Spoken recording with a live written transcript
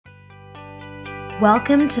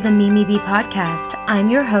Welcome to the Mimi Bee Podcast.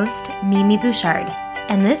 I'm your host, Mimi Bouchard,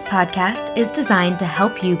 and this podcast is designed to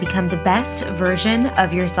help you become the best version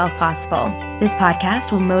of yourself possible. This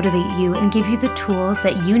podcast will motivate you and give you the tools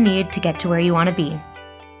that you need to get to where you want to be.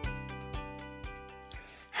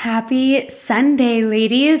 Happy Sunday,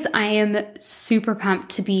 ladies. I am super pumped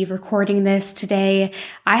to be recording this today.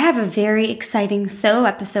 I have a very exciting solo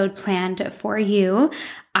episode planned for you.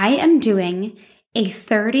 I am doing a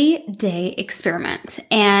 30-day experiment,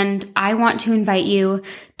 and I want to invite you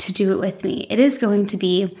to do it with me. It is going to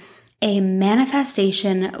be a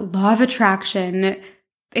manifestation, law of attraction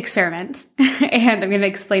experiment, and I'm going to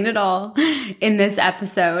explain it all in this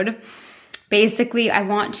episode. Basically, I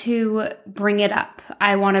want to bring it up.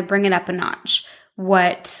 I want to bring it up a notch.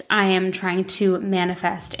 What I am trying to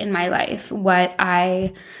manifest in my life, what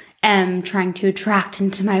I am trying to attract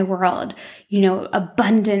into my world,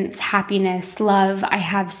 abundance, happiness, love. I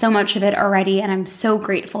have so much of it already, and I'm so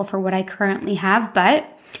grateful for what I currently have, but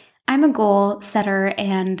I'm a goal setter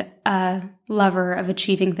and a lover of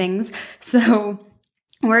achieving things. So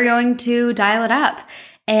we're going to dial it up.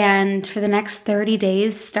 And for the next 30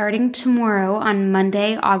 days, starting tomorrow on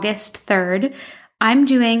Monday, August 3rd, I'm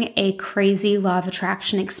doing a crazy law of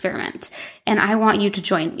attraction experiment. And I want you to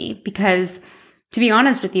join me because, to be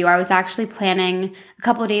honest with you, I was actually planning a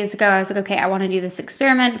couple of days ago. I was like, okay, I want to do this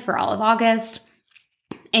experiment for all of August.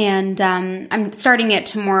 And I'm starting it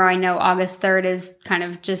tomorrow. I know August 3rd is kind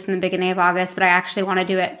of just in the beginning of August, but I actually want to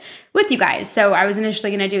do it with you guys. So I was initially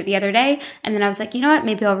going to do it the other day. And then I was like, you know what?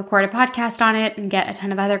 Maybe I'll record a podcast on it and get a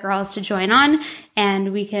ton of other girls to join on,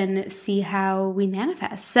 and we can see how we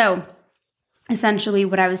manifest. So essentially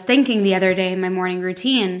what I was thinking the other day in my morning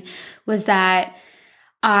routine was that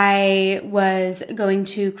I was going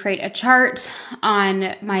to create a chart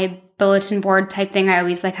on my bulletin board type thing. I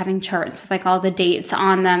always like having charts with like all the dates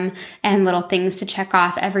on them and little things to check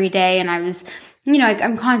off every day. And I was,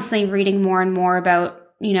 I'm constantly reading more and more about,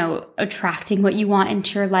 attracting what you want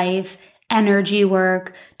into your life, energy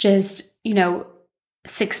work, just,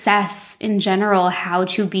 success in general, how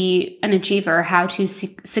to be an achiever, how to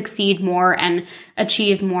succeed more and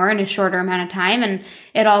achieve more in a shorter amount of time. And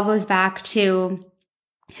it all goes back to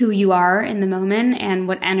who you are in the moment and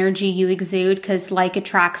what energy you exude, because like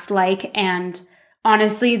attracts like. And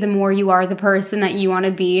honestly, the more you are the person that you want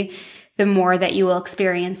to be, the more that you will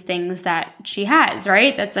experience things that she has,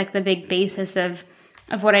 right? That's like the big basis of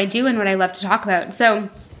what I do and what I love to talk about. So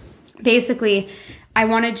basically, I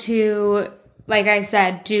wanted to, like I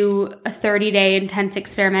said, do a 30-day intense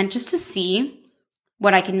experiment just to see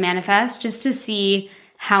what I can manifest, just to see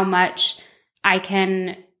how much I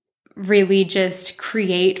can really just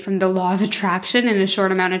create from the law of attraction in a short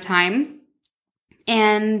amount of time.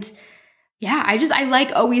 And yeah, I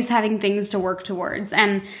like always having things to work towards.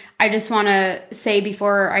 And I just want to say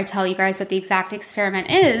before I tell you guys what the exact experiment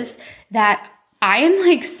is, that I am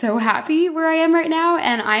like so happy where I am right now,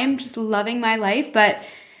 and I am just loving my life, but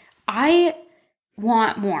I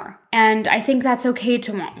want more. And I think that's okay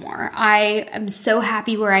to want more. I am so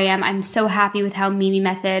happy where I am. I'm so happy with how Mimi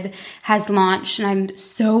Method has launched, and I'm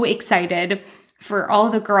so excited for all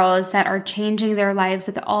the girls that are changing their lives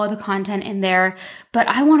with all the content in there. But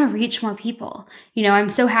I want to reach more people. I'm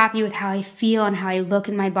so happy with how I feel and how I look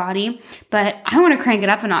in my body, but I want to crank it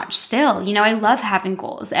up a notch still. I love having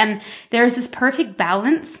goals, and there's this perfect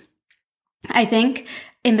balance, I think,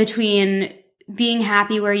 in between being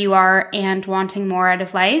happy where you are and wanting more out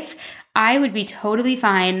of life. I would be totally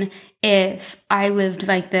fine if I lived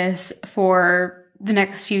like this for the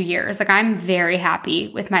next few years. Like, I'm very happy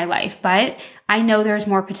with my life, but I know there's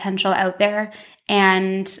more potential out there.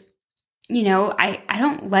 And, I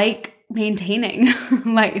don't like maintaining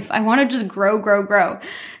life. I want to just grow.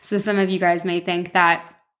 So some of you guys may think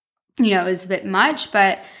that, is a bit much,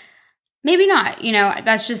 but maybe not.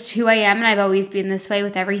 That's just who I am, and I've always been this way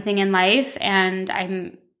with everything in life, and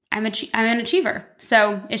I'm an achiever.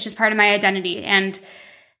 So it's just part of my identity, and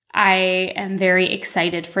I am very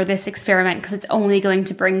excited for this experiment because it's only going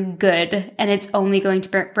to bring good, and it's only going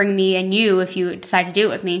to bring me and you, if you decide to do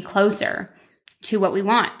it with me, closer to what we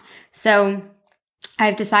want. So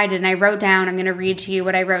I've decided, and I wrote down, I'm going to read to you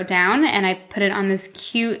what I wrote down, and I put it on this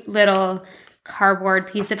cute little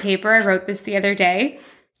cardboard piece of paper. I wrote this the other day.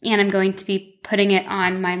 And I'm going to be putting it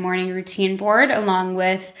on my morning routine board along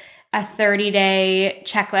with a 30-day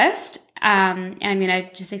checklist. And I'm going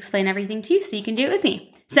to just explain everything to you so you can do it with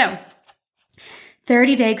me. So,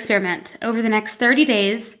 30-day experiment. Over the next 30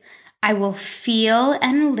 days, I will feel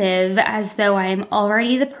and live as though I am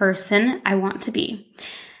already the person I want to be.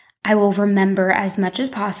 I will remember as much as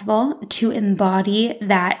possible to embody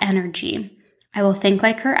that energy. I will think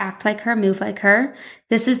like her, act like her, move like her.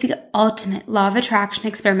 This is the ultimate law of attraction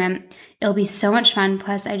experiment. It'll be so much fun.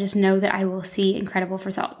 Plus, I just know that I will see incredible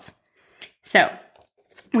results. So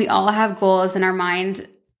we all have goals in our mind,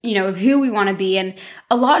 of who we want to be. And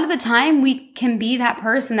a lot of the time we can be that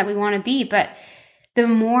person that we want to be. But the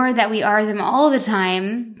more that we are them all the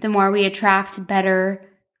time, the more we attract better,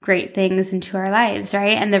 great things into our lives,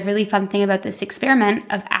 right? And the really fun thing about this experiment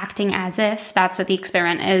of acting as if, that's what the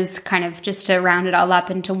experiment is, kind of just to round it all up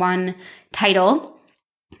into one title.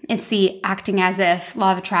 It's the acting as if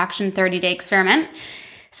law of attraction 30-day experiment.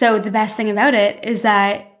 So the best thing about it is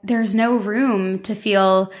that there's no room to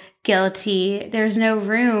feel guilty. There's no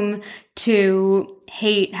room to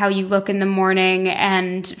hate how you look in the morning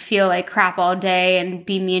and feel like crap all day and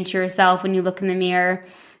be mean to yourself when you look in the mirror.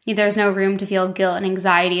 There's no room to feel guilt and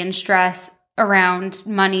anxiety and stress around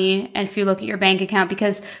money and if you look at your bank account,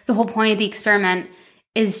 because the whole point of the experiment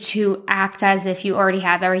is to act as if you already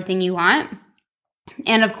have everything you want.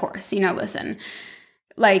 And of course, listen,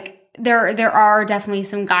 like there are definitely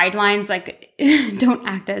some guidelines, like don't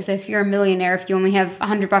act as if you're a millionaire if you only have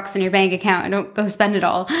 $100 in your bank account and don't go spend it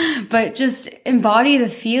all, but just embody the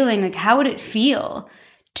feeling. Like, how would it feel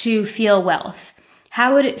to feel wealth?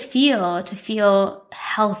 How would it feel to feel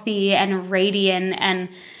healthy and radiant? And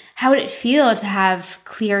how would it feel to have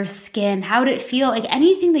clear skin? How would it feel? Like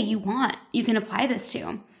anything that you want, you can apply this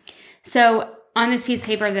to. So on this piece of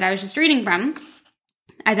paper that I was just reading from,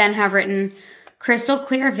 I then have written crystal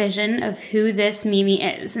clear vision of who this Mimi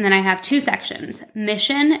is. And then I have two sections,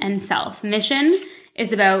 mission and self. Mission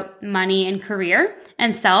is about money and career,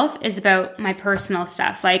 and self is about my personal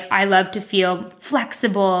stuff. Like, I love to feel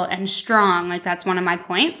flexible and strong. Like, that's one of my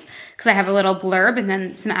points, because I have a little blurb and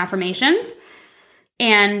then some affirmations.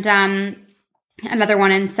 And another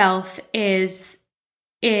one in self is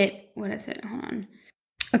what is it? Hold on.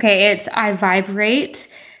 Okay, it's I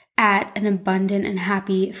vibrate at an abundant and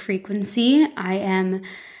happy frequency.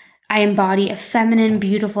 I embody a feminine,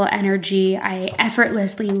 beautiful energy. I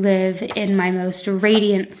effortlessly live in my most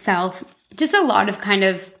radiant self. Just a lot of kind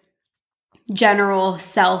of general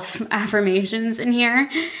self affirmations in here.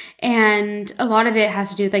 And a lot of it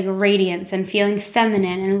has to do with like radiance and feeling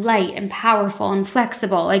feminine and light and powerful and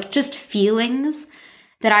flexible, like just feelings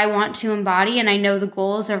that I want to embody. And I know the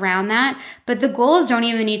goals around that, but the goals don't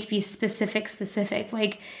even need to be specific.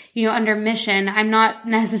 Like, under mission, I'm not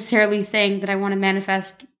necessarily saying that I want to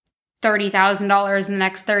manifest $30,000 in the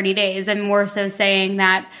next 30 days. I'm more so saying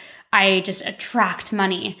that I just attract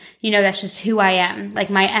money. That's just who I am.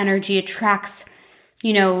 Like, my energy attracts,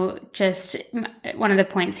 just one of the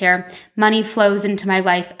points here, money flows into my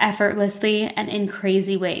life effortlessly and in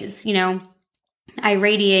crazy ways. I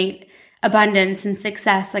radiate abundance and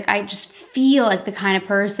success. Like, I just feel like the kind of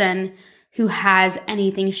person who has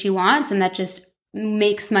anything she wants, and that just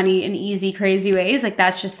makes money in easy, crazy ways. Like,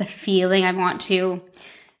 that's just the feeling I want to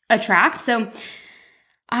attract. So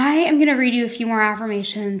I am going to read you a few more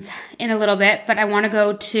affirmations in a little bit, but I want to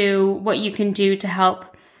go to what you can do to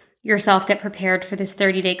help yourself get prepared for this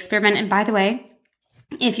 30-day experiment. And by the way,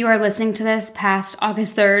 if you are listening to this past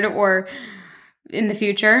August 3rd or in the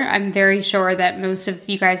future, I'm very sure that most of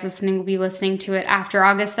you guys listening will be listening to it after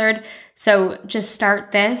August 3rd. So just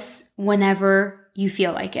start this whenever you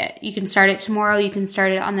feel like it. You can start it tomorrow. You can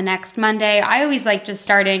start it on the next Monday. I always like just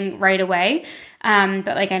starting right away.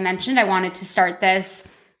 But like I mentioned, I wanted to start this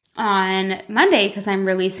on Monday because I'm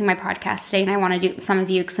releasing my podcast today, and I want to do it with some of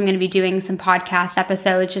you because I'm going to be doing some podcast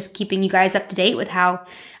episodes, just keeping you guys up to date with how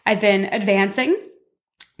I've been advancing.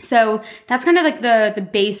 So that's kind of like the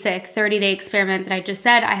basic 30-day experiment that I just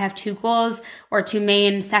said. I have two goals, or two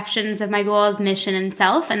main sections of my goals, mission and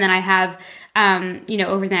self. And then I have,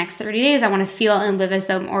 over the next 30 days, I want to feel and live as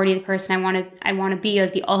though I'm already the person I want to be,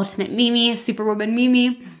 like the ultimate Mimi, superwoman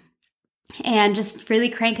Mimi, and just really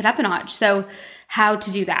crank it up a notch. So how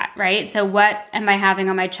to do that, right? So what am I having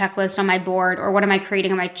on my checklist on my board, or what am I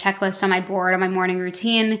creating on my checklist on my board on my morning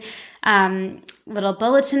routine? Little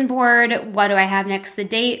bulletin board. What do I have next to the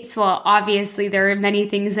dates? Well, obviously there are many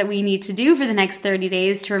things that we need to do for the next 30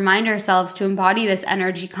 days to remind ourselves to embody this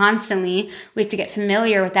energy constantly. We have to get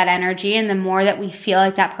familiar with that energy. And the more that we feel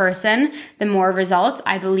like that person, the more results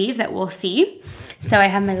I believe that we'll see. So I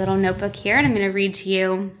have my little notebook here, and I'm going to read to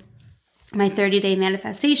you my 30-day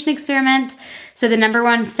manifestation experiment. So the number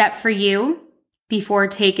one step for you before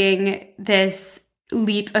taking this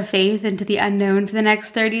leap of faith into the unknown for the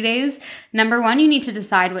next 30 days, number one, you need to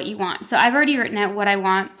decide what you want. So I've already written out what I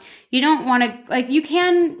want. You don't want to, you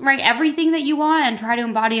can write everything that you want and try to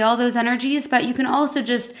embody all those energies, but you can also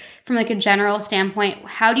just, from a general standpoint,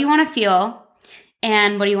 how do you want to feel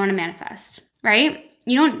and what do you want to manifest, right?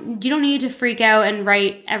 don't need to freak out and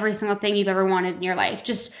write every single thing you've ever wanted in your life.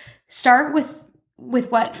 Just start with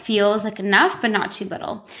what feels like enough, but not too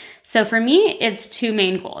little. So for me, it's 2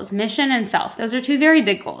 main goals, mission and self. Those are 2 very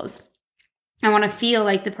big goals. I want to feel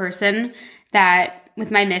like the person that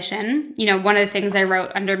with my mission, one of the things I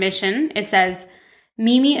wrote under mission, it says,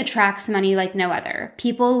 Mimi attracts money like no other.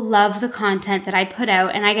 People love the content that I put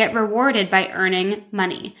out and I get rewarded by earning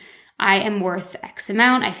money. I am worth X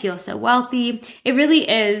amount. I feel so wealthy. It really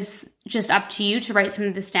is just up to you to write some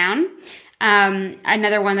of this down.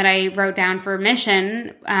 Another one that I wrote down for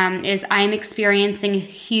mission is I'm experiencing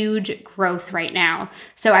huge growth right now.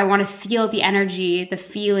 So I want to feel the energy, the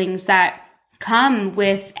feelings that come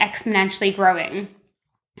with exponentially growing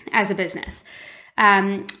as a business.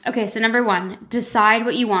 Okay, so number 1, decide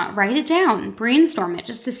what you want. Write it down, brainstorm it.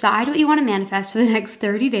 Just decide what you want to manifest for the next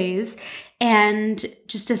 30 days and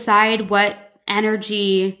just decide what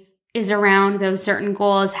energy is around those certain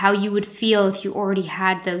goals, how you would feel if you already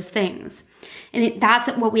had those things. And that's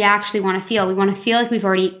what we actually want to feel. We want to feel like we've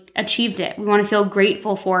already achieved it. We want to feel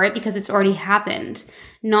grateful for it because it's already happened,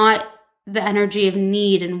 not the energy of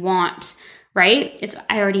need and want, right?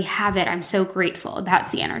 I already have it. I'm so grateful.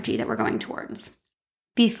 That's the energy that we're going towards.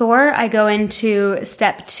 Before I go into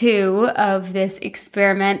step 2 of this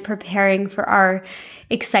experiment, preparing for our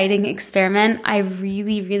exciting experiment, I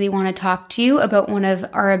really, really want to talk to you about one of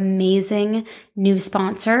our amazing new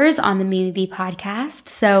sponsors on the Mimi B podcast.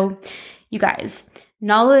 So you guys,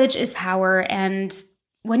 knowledge is power. And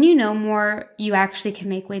when you know more, you actually can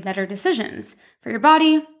make way better decisions for your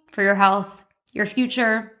body, for your health, your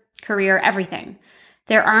future, career, everything.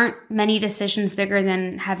 There aren't many decisions bigger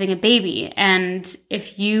than having a baby. And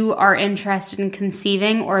if you are interested in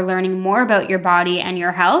conceiving or learning more about your body and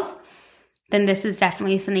your health, then this is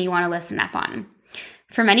definitely something you want to listen up on.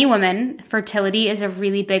 For many women, fertility is a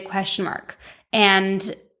really big question mark.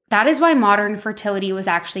 And that is why modern fertility was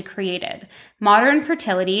actually created. Modern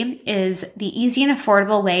fertility is the easy and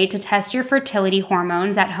affordable way to test your fertility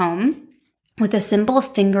hormones at home with a simple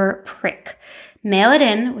finger prick. Mail it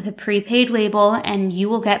in with a prepaid label and you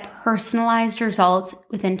will get personalized results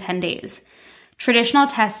within 10 days. Traditional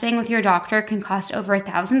testing with your doctor can cost over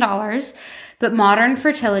 $1,000, but modern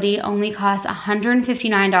fertility only costs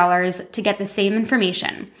 $159 to get the same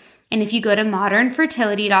information. And if you go to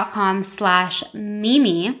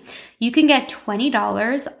modernfertility.com/Mimi, you can get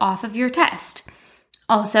 $20 off of your test.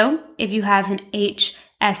 Also, if you have an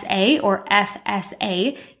HSA or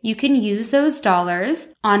FSA, you can use those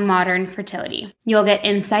dollars on modern fertility. You'll get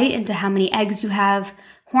insight into how many eggs you have,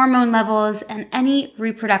 hormone levels, and any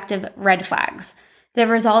reproductive red flags. The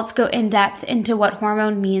results go in depth into what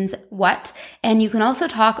hormone means what, and you can also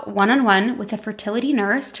talk one-on-one with a fertility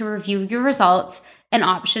nurse to review your results and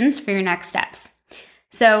options for your next steps.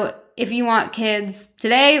 So if you want kids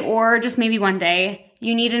today or just maybe one day,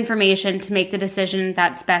 you need information to make the decision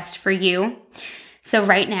that's best for you. So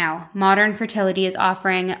right now, Modern Fertility is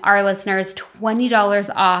offering our listeners $20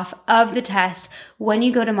 off of the test when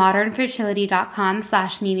you go to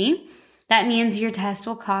modernfertility.com/Mimi. That means your test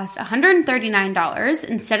will cost $139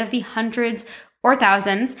 instead of the hundreds or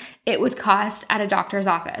thousands it would cost at a doctor's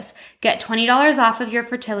office. Get $20 off of your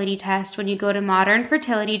fertility test when you go to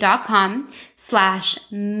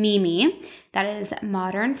modernfertility.com/Mimi. That is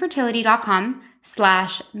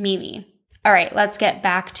modernfertility.com/Mimi. All right, let's get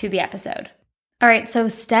back to the episode. All right, so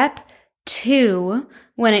step 2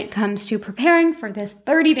 when it comes to preparing for this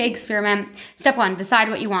 30-day experiment. Step 1, decide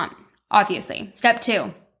what you want, obviously. Step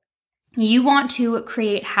 2, you want to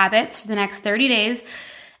create habits for the next 30 days.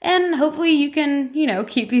 And hopefully you can,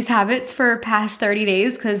 keep these habits for past 30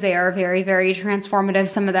 days because they are very, very transformative,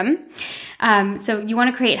 some of them. So you want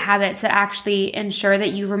to create habits that actually ensure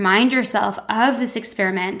that you remind yourself of this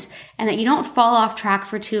experiment and that you don't fall off track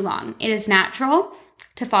for too long. It is natural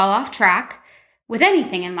to fall off track with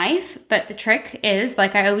anything in life, but the trick is,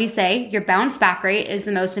 like I always say, your bounce back rate is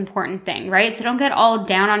the most important thing, right? So don't get all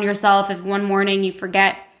down on yourself if one morning you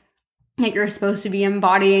forget that you're supposed to be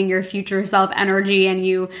embodying your future self energy and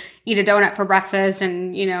you eat a donut for breakfast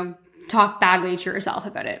and, talk badly to yourself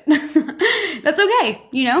about it. That's okay.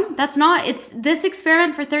 This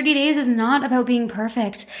experiment for 30 days is not about being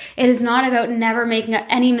perfect. It is not about never making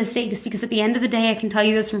any mistakes, because at the end of the day, I can tell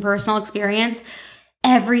you this from personal experience,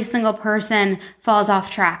 every single person falls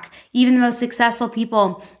off track. Even the most successful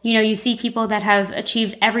people, you see people that have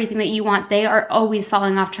achieved everything that you want, they are always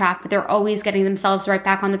falling off track, but they're always getting themselves right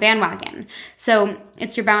back on the bandwagon. So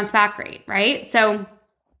it's your bounce back rate, right? So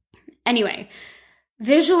anyway,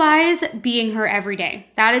 visualize being her every day.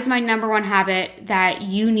 That is my number one habit that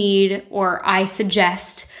you need, or I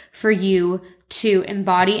suggest for you to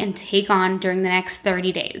embody and take on during the next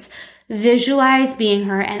 30 days. Visualize being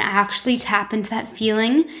her and actually tap into that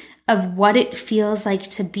feeling of what it feels like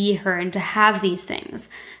to be her and to have these things.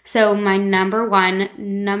 So my number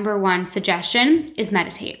one suggestion is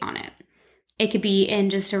meditate on it. It could be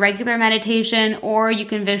in just a regular meditation, or you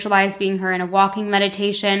can visualize being her in a walking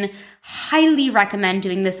meditation. Highly recommend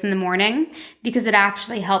doing this in the morning because it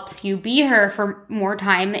actually helps you be her for more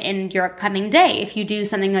time in your upcoming day. If you do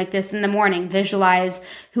something like this in the morning, visualize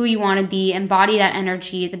who you want to be, embody that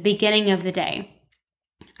energy at the beginning of the day.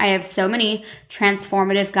 I have so many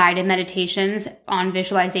transformative guided meditations on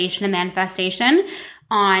visualization and manifestation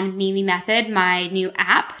on Mimi Method, my new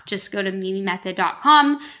app. Just go to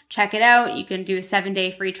mimimethod.com, check it out. You can do a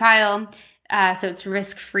 7-day free trial. So it's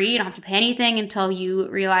risk-free. You don't have to pay anything until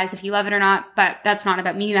you realize if you love it or not. But that's not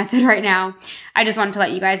about Mimi Method right now. I just wanted to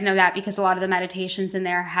let you guys know that because a lot of the meditations in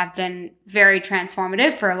there have been very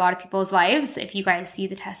transformative for a lot of people's lives. If you guys see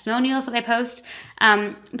the testimonials that I post.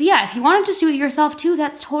 But yeah, if you want to just do it yourself too,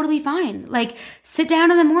 that's totally fine. Like sit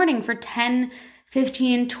down in the morning for 10,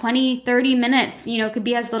 15, 20, 30 minutes. It could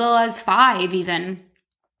be as little as 5 even.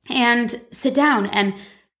 And sit down, and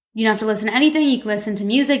you don't have to listen to anything. You can listen to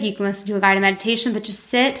music. You can listen to a guided meditation, but just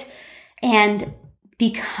sit and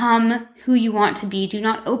become who you want to be. Do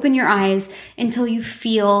not open your eyes until you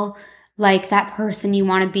feel like that person you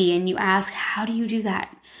want to be. And you ask, how do you do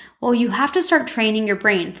that? Well, you have to start training your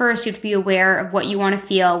brain. First, you have to be aware of what you want to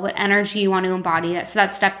feel, what energy you want to embody. So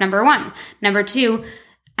that's step number 1. Number 2,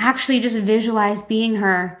 actually just visualize being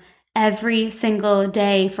her every single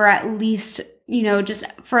day for at least, just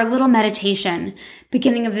for a little meditation.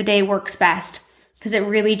 Beginning of the day works best because it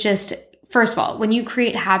really just, first of all, when you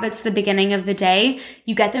create habits at the beginning of the day,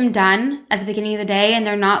 you get them done at the beginning of the day and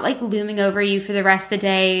they're not like looming over you for the rest of the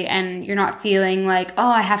day and you're not feeling like, oh,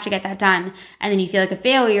 I have to get that done. And then you feel like a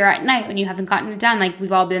failure at night when you haven't gotten it done. Like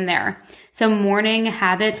we've all been there. So morning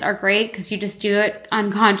habits are great because you just do it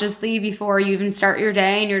unconsciously before you even start your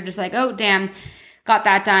day and you're just like, oh, damn, got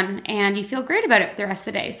that done. And you feel great about it for the rest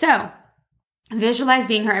of the day. So visualize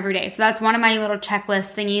being her every day. So that's one of my little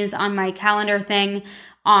checklist thingies on my calendar thing.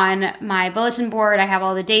 On my bulletin board, I have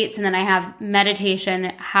all the dates, and then I have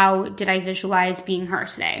meditation. How did I visualize being her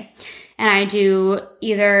today? And I do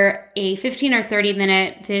either a 15 or 30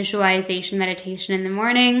 minute visualization meditation in the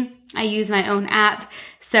morning. I use my own app,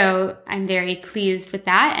 so I'm very pleased with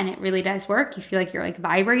that, and it really does work. You feel like you're like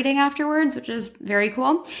vibrating afterwards, which is very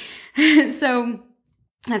cool. So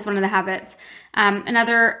that's one of the habits.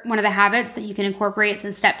 Another one of the habits that you can incorporate,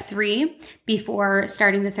 so step 3, before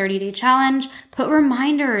starting the 30-day challenge, put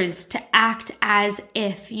reminders to act as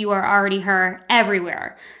if you are already her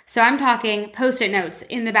everywhere. So I'm talking Post-it notes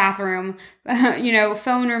in the bathroom,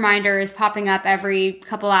 phone reminders popping up every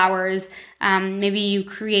couple hours. Maybe you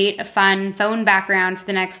create a fun phone background for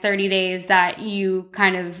the next 30 days that you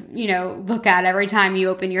kind of, look at every time you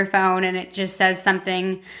open your phone, and it just says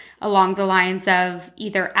something along the lines of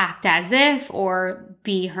either act as if, or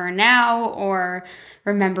be her now, or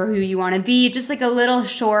remember who you want to be. Just like a little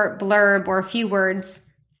short blurb or a few words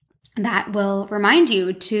that will remind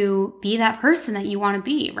you to be that person that you want to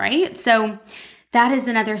be, right? So that is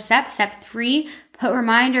another step. Step 3, put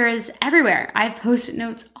reminders everywhere. I have Post-it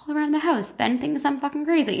notes all around the house. Ben thinks I'm fucking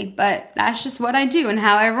crazy, but that's just what I do and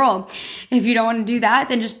how I roll. If you don't want to do that,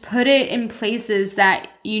 then just put it in places that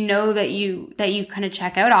you know that you kind of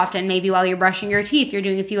check out often. Maybe while you're brushing your teeth, you're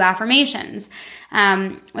doing a few affirmations,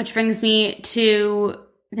 which brings me to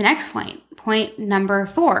the next point. Point number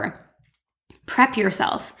 4, prep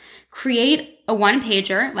yourself. Create a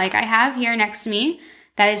 1-pager like I have here next to me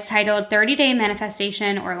that is titled 30-Day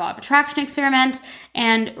Manifestation or Law of Attraction Experiment,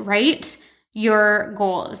 and write your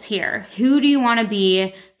goals here. Who do you want to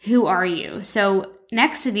be? Who are you? So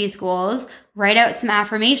next to these goals, write out some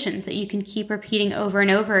affirmations that you can keep repeating over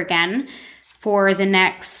and over again for the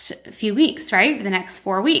next few weeks, right? For the next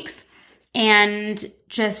 4 weeks. And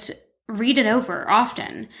just read it over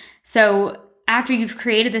often. So after you've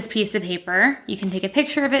created this piece of paper, you can take a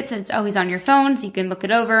picture of it so it's always on your phone so you can look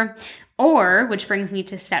it over. Or, which brings me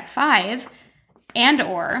to step 5, not an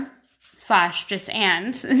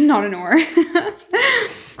or.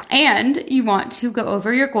 And you want to go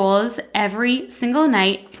over your goals every single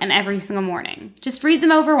night and every single morning. Just read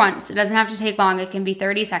them over once. It doesn't have to take long. It can be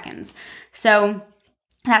 30 seconds. So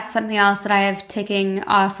that's something else that I have ticking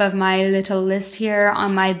off of my little list here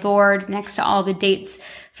on my board next to all the dates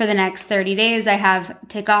for the next 30 days. I have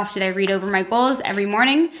tick off, did I read over my goals every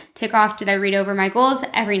morning? Tick off, did I read over my goals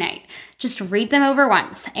every night? Just read them over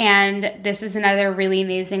once. And this is another really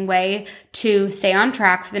amazing way to stay on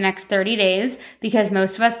track for the next 30 days, because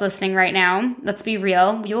most of us listening right now, let's be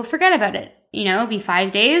real, you'll forget about it. It'll be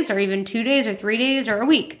 5 days or even 2 days or 3 days or a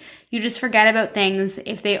week. You just forget about things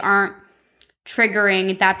if they aren't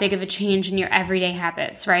triggering that big of a change in your everyday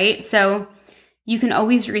habits, right? So you can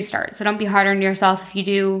always restart. So don't be hard on yourself if you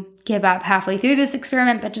do give up halfway through this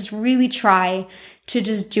experiment, but just really try to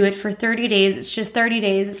just do it for 30 days. It's just 30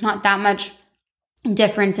 days. It's not that much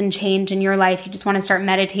difference and change in your life. You just want to start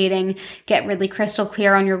meditating, get really crystal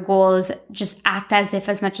clear on your goals, just act as if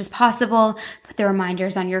as much as possible, put the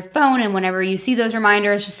reminders on your phone. And whenever you see those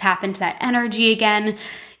reminders, just tap into that energy again.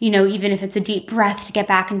 Even if it's a deep breath to get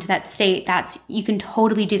back into that state, you can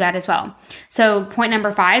totally do that as well. So point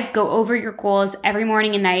number 5, go over your goals every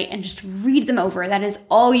morning and night and just read them over. That is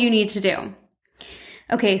all you need to do.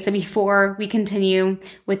 Okay, so before we continue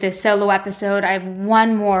with this solo episode, I have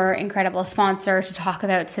one more incredible sponsor to talk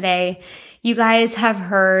about today. You guys have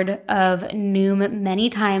heard of Noom many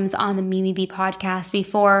times on the Mimi B podcast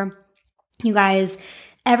before. You guys,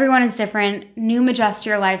 everyone is different. Noom adjusts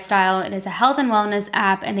your lifestyle. It is a health and wellness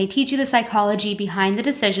app, and they teach you the psychology behind the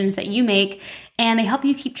decisions that you make, and they help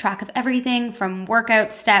you keep track of everything from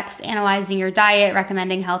workout steps, analyzing your diet,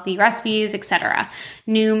 recommending healthy recipes, etc.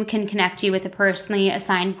 Noom can connect you with a personally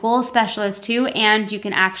assigned goal specialist too, and you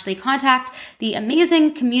can actually contact the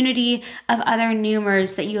amazing community of other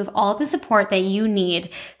Noomers that you have all the support that you need.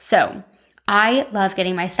 So I love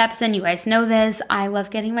getting my steps in. You guys know this. I love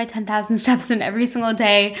getting my 10,000 steps in every single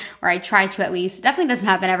day, or I try to at least. It definitely doesn't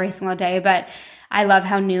happen every single day, but I love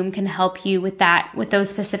how Noom can help you with that, with those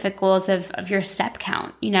specific goals of your step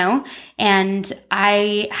count, And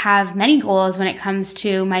I have many goals when it comes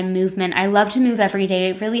to my movement. I love to move every day.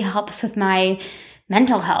 It really helps with my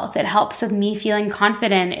mental health. It helps with me feeling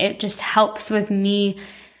confident. It just helps with me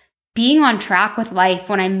being on track with life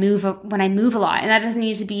when I move a lot. And that doesn't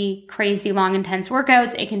need to be crazy long, intense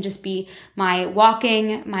workouts. It can just be my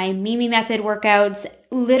walking, my Mimi method workouts,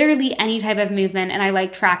 literally any type of movement. And I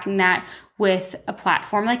like tracking that with a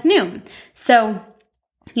platform like Noom. So,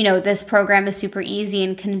 this program is super easy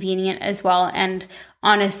and convenient as well. And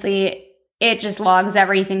honestly, it just logs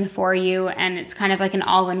everything for you, and it's kind of like an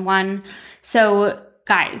all-in-one. So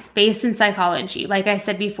guys, based in psychology, like I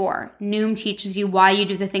said before, Noom teaches you why you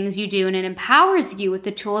do the things you do, and it empowers you with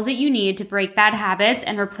the tools that you need to break bad habits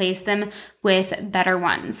and replace them with better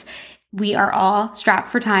ones. We are all strapped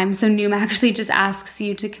for time, so Noom actually just asks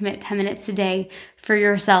you to commit 10 minutes a day for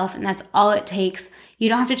yourself, and that's all it takes. You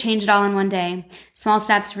don't have to change it all in one day. Small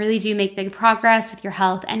steps really do make big progress with your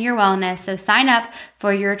health and your wellness, so sign up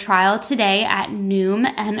for your trial today at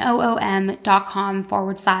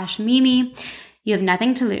noom.com/Mimi. You have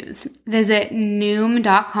nothing to lose. Visit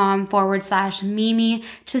noom.com/Mimi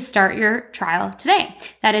to start your trial today.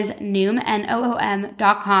 That is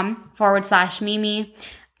noom.com/Mimi.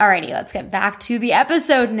 Alrighty, let's get back to the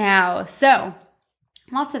episode now. So,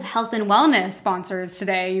 lots of health and wellness sponsors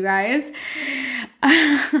today, you guys.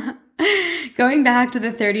 Going back to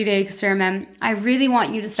the 30-day experiment, I really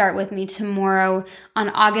want you to start with me tomorrow on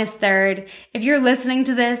August 3rd. If you're listening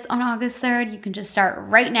to this on August 3rd, you can just start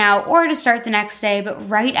right now or to start the next day, but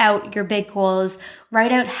write out your big goals.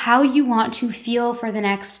 Write out how you want to feel for the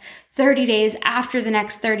next 30 days, after the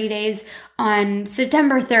next 30 days on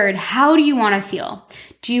September 3rd. How do you want to feel?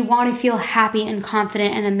 Do you want to feel happy and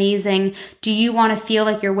confident and amazing? Do you want to feel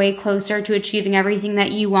like you're way closer to achieving everything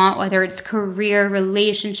that you want, whether it's career,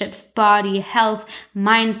 relationships, body, health,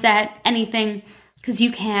 mindset, anything? Because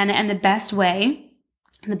you can, and the best way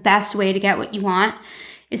to get what you want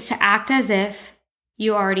is to act as if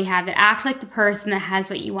you already have it. Act like the person that has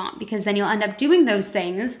what you want, because then you'll end up doing those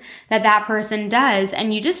things that person does,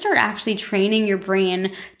 and you just start actually training your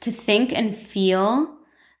brain to think and feel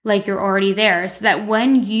like you're already there, so that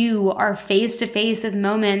when you are face to face with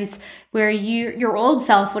moments where your old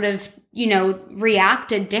self would have,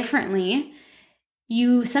 reacted differently,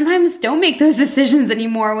 you sometimes don't make those decisions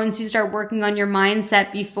anymore once you start working on your mindset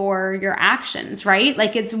before your actions, right?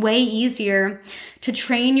 Like, it's way easier to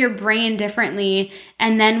train your brain differently.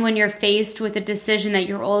 And then when you're faced with a decision that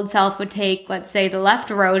your old self would take, let's say the left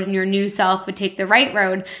road, and your new self would take the right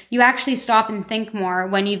road, you actually stop and think more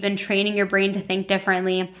when you've been training your brain to think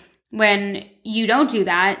differently. When you don't do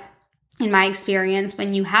that, in my experience,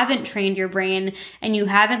 when you haven't trained your brain and you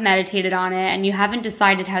haven't meditated on it and you haven't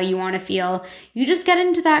decided how you want to feel, you just get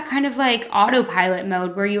into that kind of like autopilot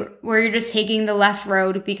mode where you're just taking the left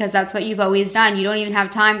road because that's what you've always done. You don't even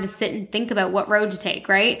have time to sit and think about what road to take,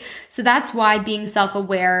 right? So that's why being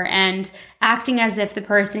self-aware and acting as if the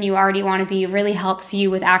person you already want to be really helps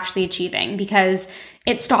you with actually achieving, because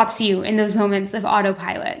it stops you in those moments of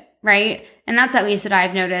autopilot, right? And that's at least what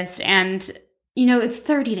I've noticed. And it's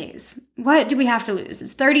 30 days. What do we have to lose?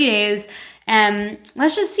 It's 30 days. And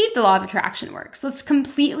let's just see if the law of attraction works. Let's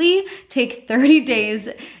completely take 30 days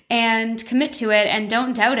and commit to it and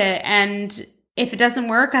don't doubt it. And if it doesn't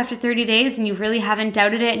work after 30 days and you really haven't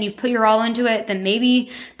doubted it and you've put your all into it, then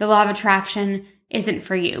maybe the law of attraction isn't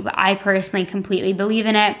for you. But I personally completely believe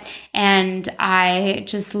in it. And I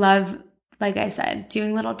just love, like I said,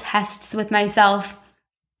 doing little tests with myself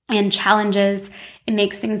and challenges. It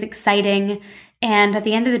makes things exciting. And at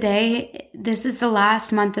the end of the day, this is the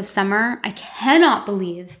last month of summer. I cannot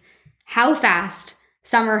believe how fast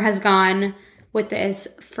summer has gone with this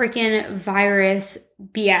freaking virus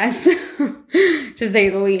BS, to say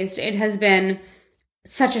the least. It has been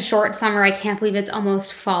such a short summer. I can't believe it's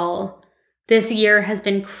almost fall. This year has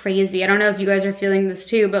been crazy. I don't know if you guys are feeling this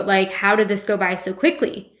too, but like, how did this go by so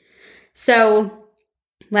quickly? So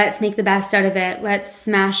let's make the best out of it. Let's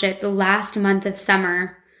smash it. The last month of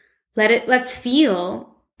summer. Let's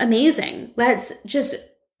feel amazing. Let's just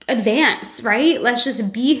advance, right? Let's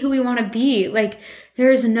just be who we want to be. Like, there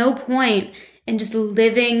is no point in just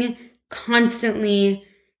living constantly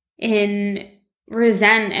in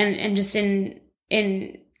resent and just in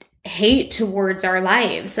hate towards our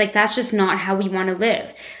lives. Like, that's just not how we want to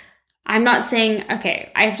live. I'm not saying,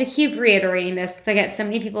 okay, I have to keep reiterating this because I get so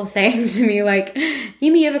many people saying to me like,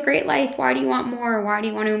 Mimi, you have a great life. Why do you want more? Why do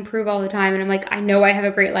you want to improve all the time? And I'm like, I know I have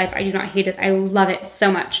a great life. I do not hate it. I love it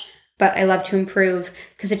so much, but I love to improve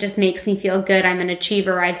because it just makes me feel good. I'm an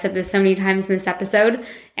achiever. I've said this so many times in this episode.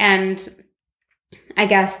 And I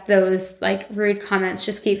guess those like rude comments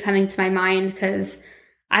just keep coming to my mind because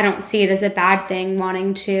I don't see it as a bad thing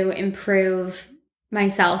wanting to improve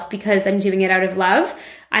myself because I'm doing it out of love.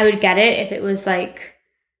 I would get it if it was like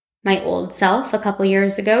my old self a couple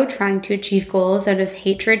years ago trying to achieve goals out of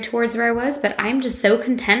hatred towards where I was, but I'm just so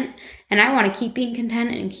content and I want to keep being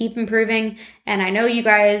content and keep improving. And I know you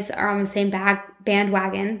guys are on the same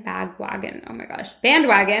bandwagon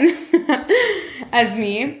as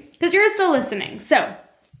me because you're still listening. So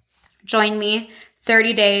join me,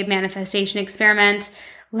 30-day manifestation experiment.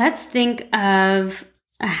 Let's think of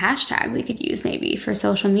a hashtag we could use maybe for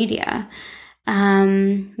social media.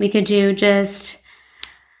 We could do just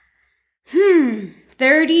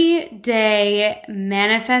 30-day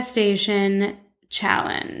manifestation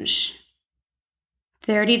challenge.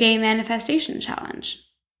 30-day manifestation challenge.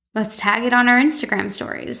 Let's tag it on our Instagram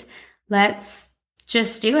stories. Let's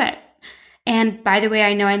just do it. And by the way,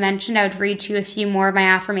 I know I mentioned I would read you a few more of my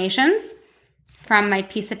affirmations from my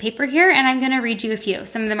piece of paper here, and I'm going to read you a few.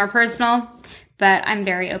 Some of them are personal, but I'm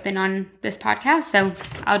very open on this podcast, so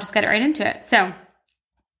I'll just get right into it. So,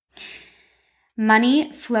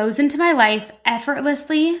 money flows into my life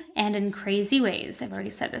effortlessly and in crazy ways. I've already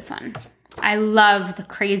said this one. I love the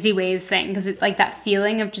crazy ways thing because it's like that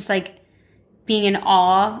feeling of just like being in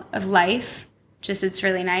awe of life. Just, it's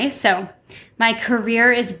really nice. So, my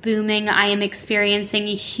career is booming. I am experiencing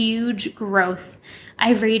huge growth.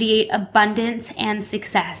 I radiate abundance and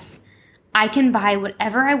success. I can buy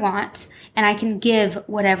whatever I want and I can give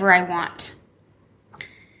whatever I want.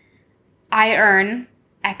 I earn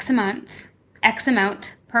X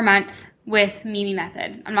amount per month with Mimi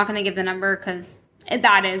Method. I'm not going to give the number because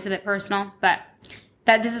that is a bit personal, but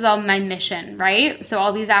that this is all my mission, right? So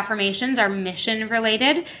all these affirmations are mission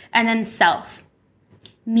related. And then self.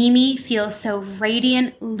 Mimi feels so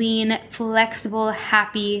radiant, lean, flexible,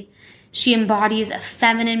 happy. She embodies a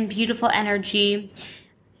feminine, beautiful energy.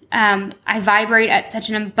 I vibrate at such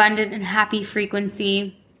an abundant and happy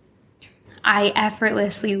frequency. I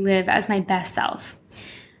effortlessly live as my best self.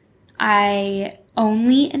 I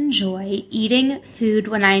only enjoy eating food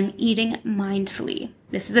when I'm eating mindfully.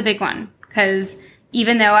 This is a big one because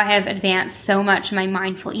even though I have advanced so much in my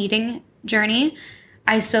mindful eating journey,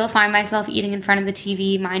 I still find myself eating in front of the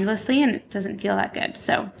TV mindlessly and it doesn't feel that good.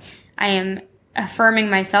 So I am affirming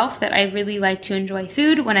myself that I really like to enjoy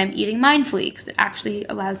food when I'm eating mindfully because it actually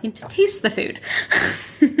allows me to taste the food.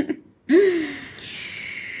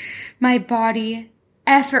 My body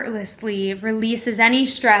effortlessly releases any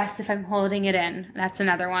stress if I'm holding it in. That's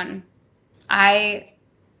another one. I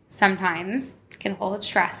sometimes can hold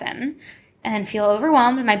stress in and then feel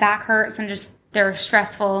overwhelmed and my back hurts and just there are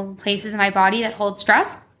stressful places in my body that hold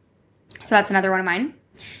stress. So that's another one of mine.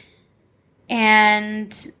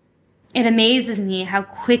 And it amazes me how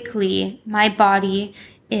quickly my body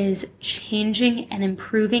is changing and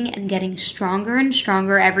improving and getting stronger and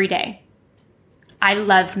stronger every day. I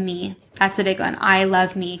love me. That's a big one. I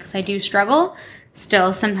love me because I do struggle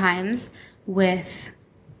still sometimes with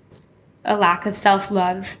a lack of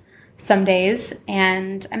self-love some days,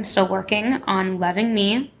 and I'm still working on loving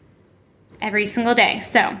me every single day.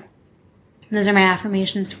 So Those are my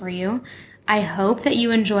affirmations for you. I hope that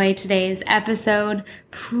you enjoyed today's episode.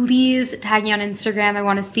 Please tag me on Instagram. I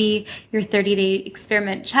want to see your 30-day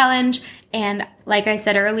experiment challenge. And like I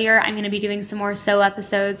said earlier, I'm going to be doing some more solo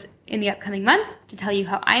episodes in the upcoming month to tell you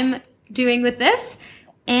how I'm doing with this.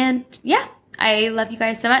 And yeah, I love you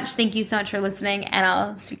guys so much. Thank you so much for listening, and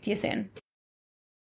I'll speak to you soon.